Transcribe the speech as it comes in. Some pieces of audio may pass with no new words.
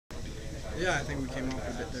Yeah, I think we came off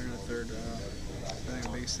a bit there in the third. I think the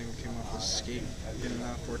biggest thing we came off was skate, getting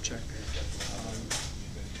that forecheck.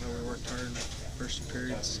 We worked hard in the first two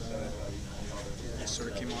periods. They sort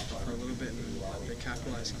of came off it for a little bit, and they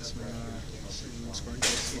capitalized on some scoring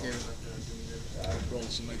goals we gave them.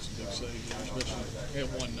 Rollinson makes a big save, especially at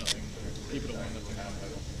 1-0. Keep it a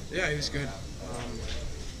 1-0. Yeah, he was good.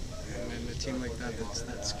 And a team like that that's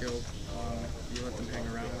that skilled, you let them hang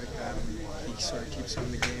around like that, and he sort of keeps them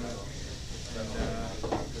in the game. And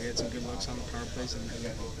we had some good looks on the power plays, and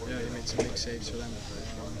yeah, he made some big saves for them.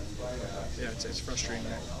 Yeah, it's frustrating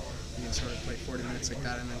that you can sort of play 40 minutes like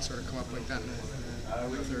that and then sort of come up like that in the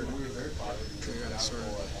third. So you got to sort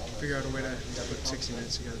of figure out a way to put 60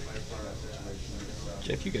 minutes together.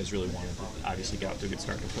 Jeff, you guys really wanted to obviously get out to a good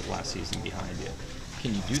start to put last season behind you.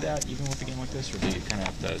 Can you do that even with a game like this, or do you kind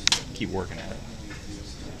of have to keep working at it?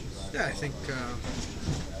 Yeah, I think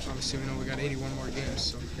obviously we know we got 81 more games,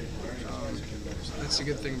 so that's the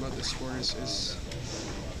good thing about this sport is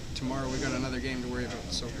tomorrow we got another game to worry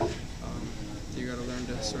about. So you got to learn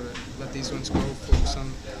to sort of let these ones go, focus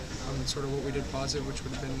on sort of what we did positive, which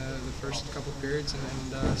would have been the first couple periods,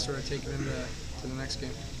 and sort of take it into the next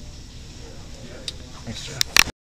game. Thanks, Jeff.